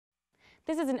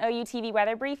This is an OUTV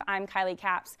weather brief. I'm Kylie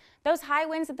Capps. Those high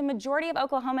winds that the majority of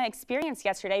Oklahoma experienced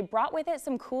yesterday brought with it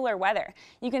some cooler weather.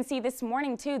 You can see this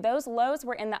morning too, those lows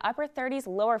were in the upper 30s,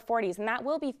 lower 40s, and that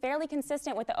will be fairly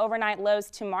consistent with the overnight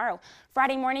lows tomorrow.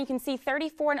 Friday morning, you can see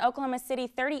 34 in Oklahoma City,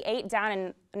 38 down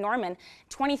in Norman,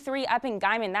 23 up in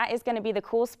Guymon. That is going to be the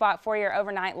cool spot for your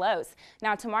overnight lows.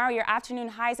 Now tomorrow, your afternoon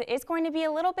highs, it is going to be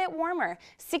a little bit warmer.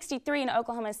 63 in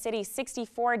Oklahoma City,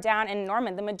 64 down in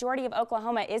Norman. The majority of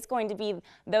Oklahoma is going to be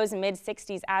those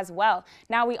mid-60s as well.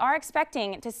 Now we are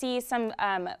expecting to see some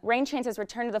rain chances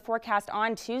return to the forecast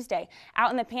on Tuesday.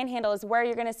 Out in the Panhandle is where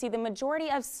you're going to see the majority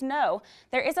of snow.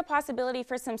 There is a possibility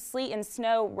for some sleet and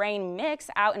snow rain mix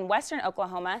out in western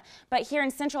Oklahoma, but here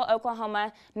in central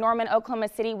Oklahoma, Norman, Oklahoma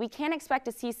City, we can expect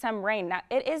to see some rain. Now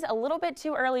it is a little bit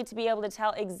too early to be able to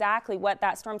tell exactly what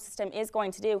that storm system is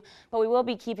going to do, but we will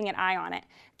be keeping an eye on it.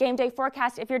 Game day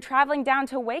forecast, if you're traveling down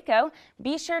to Waco,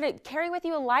 be sure to carry with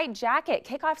you a light jacket.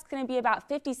 Kickoff's going to be about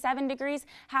 57 degrees,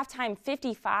 halftime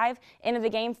 55, end of the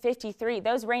game 53.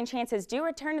 Those rain chances do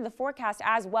return to the forecast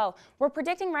as well. We're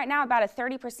predicting right now about a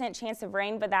 30% chance of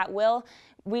rain, but that we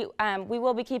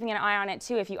will be keeping an eye on it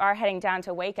too if you are heading down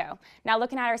to Waco. Now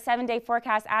looking at our 7-day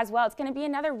forecast as well, it's going to be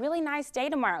another really nice day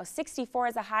tomorrow. 64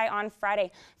 is a high on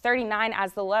Friday, 39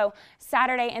 as the low.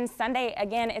 Saturday and Sunday,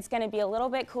 again, it's going to be a little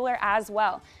bit cooler as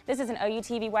well. This is an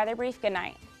OUTV weather brief. Good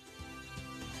night.